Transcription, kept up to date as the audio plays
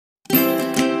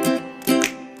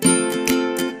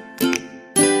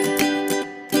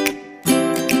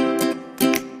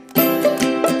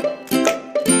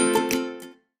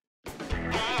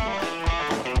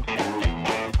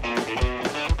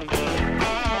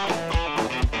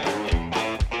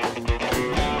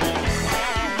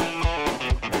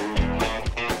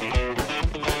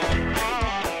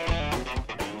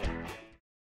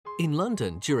In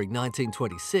London during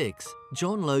 1926,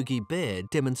 John Logie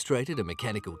Baird demonstrated a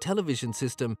mechanical television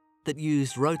system that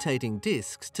used rotating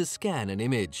discs to scan an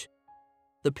image.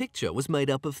 The picture was made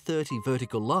up of 30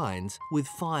 vertical lines with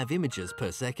 5 images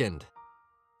per second.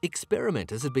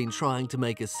 Experimenters had been trying to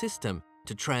make a system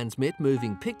to transmit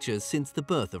moving pictures since the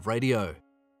birth of radio,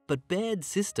 but Baird's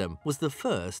system was the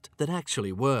first that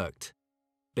actually worked.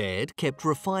 Baird kept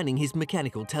refining his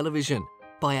mechanical television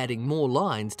by adding more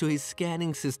lines to his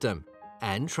scanning system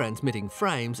and transmitting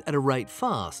frames at a rate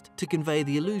fast to convey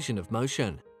the illusion of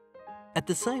motion. At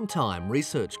the same time,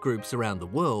 research groups around the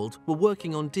world were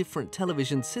working on different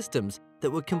television systems that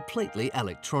were completely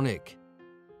electronic.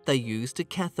 They used a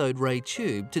cathode ray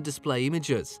tube to display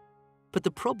images, but the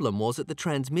problem was at the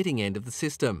transmitting end of the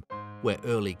system, where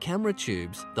early camera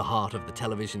tubes, the heart of the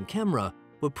television camera,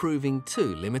 were proving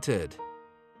too limited.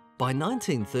 By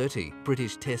 1930,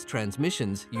 British test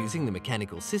transmissions using the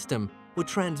mechanical system were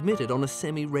transmitted on a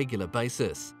semi-regular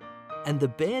basis, and the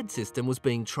Baird system was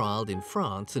being trialled in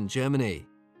France and Germany.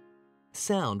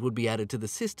 Sound would be added to the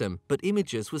system, but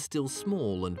images were still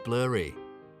small and blurry.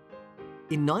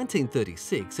 In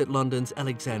 1936, at London's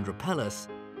Alexandra Palace,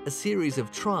 a series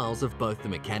of trials of both the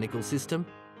mechanical system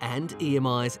and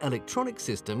EMI's electronic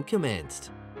system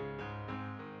commenced.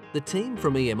 The team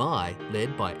from EMI,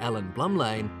 led by Alan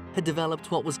Blumlane, had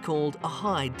developed what was called a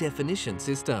high-definition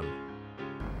system.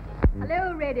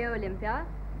 Hello, Radio Olympia.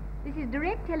 This is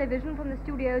direct television from the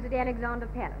studios at Alexandra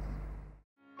Palace.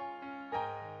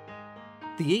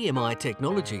 The EMI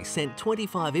technology sent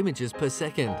 25 images per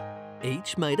second,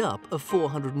 each made up of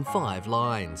 405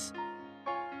 lines.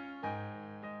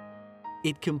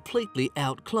 It completely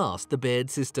outclassed the Baird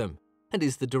system and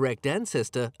is the direct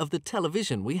ancestor of the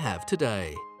television we have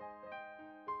today.